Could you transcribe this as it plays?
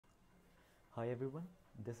Hi everyone,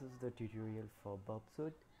 this is the tutorial for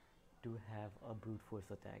burpsuite to have a brute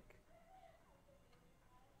force attack.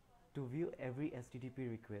 To view every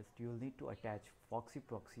HTTP request, you will need to attach Foxy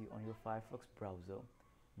proxy on your Firefox browser,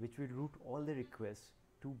 which will route all the requests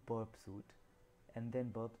to burpsuite, and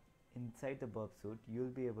then inside the burpsuite you will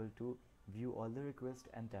be able to view all the requests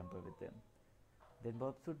and tamper with them. Then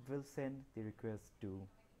burpsuite will send the request to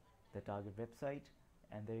the target website,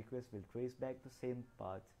 and the request will trace back the same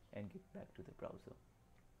path and get back to the browser.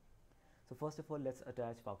 So first of all, let's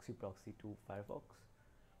attach Foxy proxy to Firefox.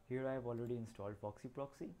 Here I have already installed Foxy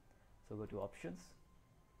proxy. So go to options,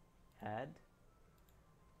 add.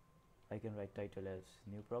 I can write title as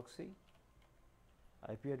new proxy.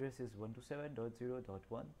 IP address is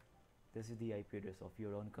 127.0.1. This is the IP address of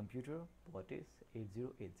your own computer. Port is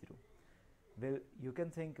 8080. Well, you can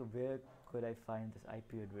think, where could I find this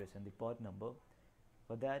IP address and the port number?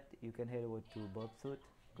 For that, you can head over to burpsuite,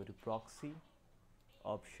 go to proxy,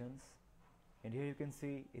 options, and here you can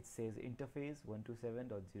see it says interface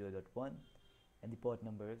 127.0.1 and the port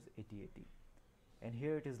number is 8080. And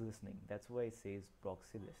here it is listening. That's why it says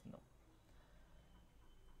proxy listener.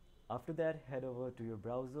 After that, head over to your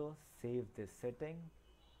browser, save this setting,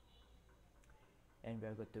 and we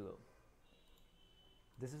are good to go.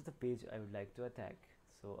 This is the page I would like to attack.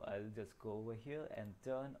 So I'll just go over here and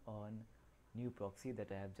turn on new proxy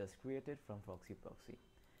that I have just created from Foxy proxy.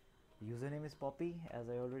 The username is Poppy, as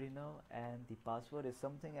I already know, and the password is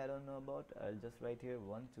something I don't know about. I'll just write here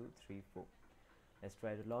 1234. Let's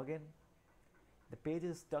try to log in. The page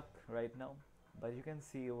is stuck right now, but you can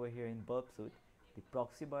see over here in burpsuite the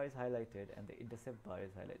proxy bar is highlighted and the intercept bar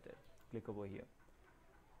is highlighted. Click over here.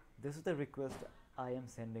 This is the request I am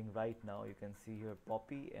sending right now. You can see here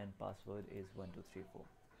Poppy and password is 1234.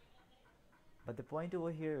 But the point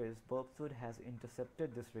over here is burpsuite has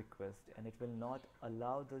intercepted this request and it will not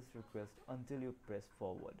allow this request until you press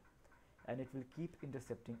forward, and it will keep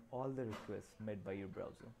intercepting all the requests made by your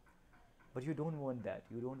browser. But you don't want that.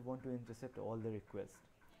 You don't want to intercept all the requests.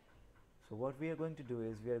 So what we are going to do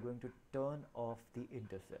is we are going to turn off the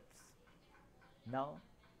intercepts. Now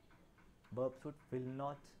burpsuite will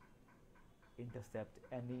not intercept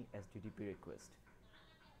any HTTP request,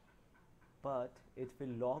 but it will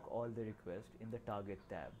log all the requests in the target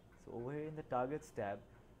tab. So over here in the targets tab,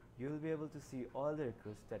 you will be able to see all the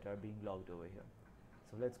requests that are being logged over here.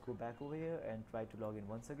 So let's go back over here and try to log in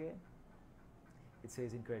once again. It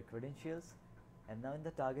says incorrect credentials, and now in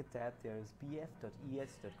the target tab there is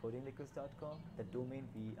pf.eh.codingliquors.com, the domain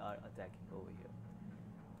we are attacking over here.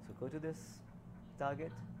 So go to this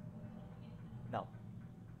target. Now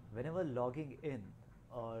whenever logging in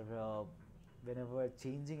or whenever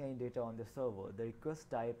changing any data on the server, the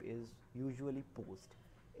request type is usually post.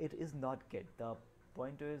 It is not get. The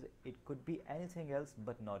pointer is it could be anything else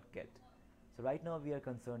but not get. So right now we are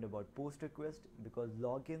concerned about post request because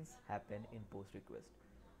logins happen in post request.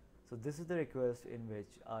 So this is the request in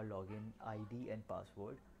which our login ID and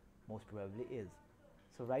password most probably is.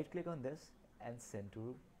 So right click on this and send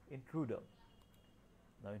to intruder.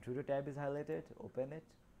 Now intruder tab is highlighted, open it.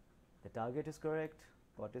 The target is correct,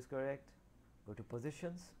 port is correct. Go to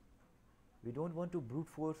positions. We don't want to brute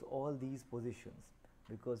force all these positions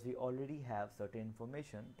because we already have certain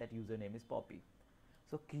information that username is Poppy.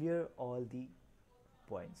 So clear all the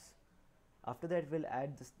points. After that, we'll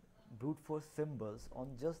add this brute force symbols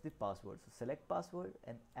on just the password. So select password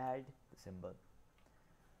and add the symbol.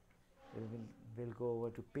 We'll go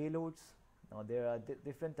over to payloads. Now there are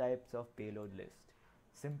different types of payload list.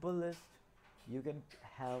 Simple list, you can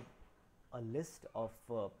have a list of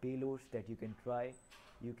payloads that you can try.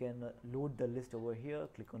 You can load the list over here,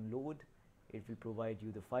 click on load. It will provide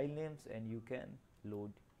you the file names and you can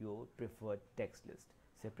load your preferred text list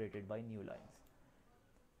separated by new lines.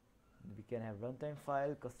 We can have runtime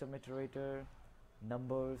file, custom iterator,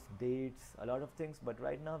 numbers, dates, a lot of things, but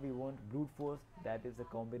right now we want brute force, that is a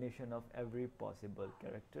combination of every possible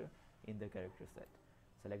character in the character set.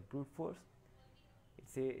 Select brute force.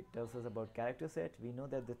 It tells us about character set. We know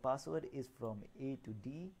that the password is from A to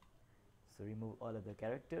D, so remove all of the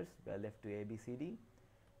characters. We are left to A, B, C, D.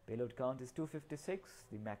 Payload count is 256,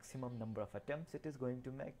 the maximum number of attempts it is going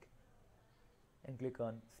to make, and click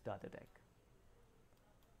on start attack.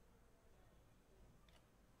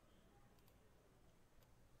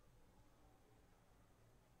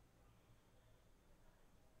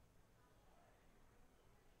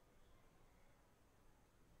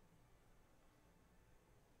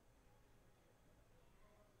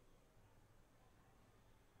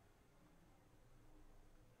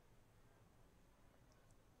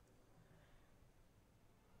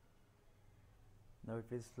 Now it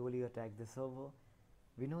will slowly attack the server.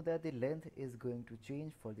 We know that the length is going to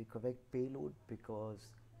change for the correct payload because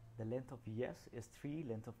the length of yes is 3,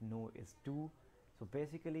 length of no is 2. So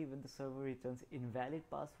basically when the server returns invalid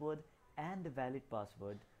password and valid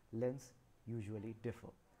password, lengths usually differ.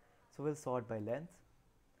 So we'll sort by length,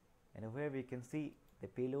 and over here we can see the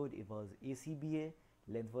payload, it was ACBA,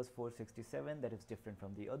 length was 467, that is different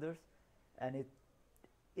from the others, and it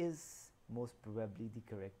is most probably the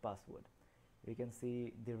correct password. We can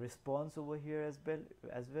see the response over here as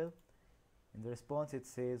well. In the response it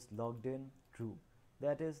says logged in true,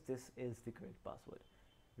 that is, this is the correct password.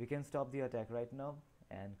 We can stop the attack right now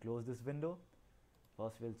and close this window.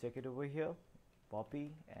 First we'll check it over here,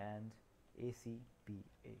 poppy and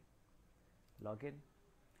ACBA, login,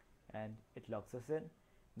 and it logs us in.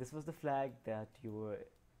 This was the flag that you were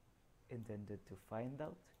intended to find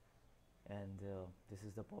out, and this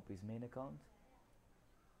is the poppy's main account,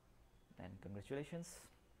 and congratulations.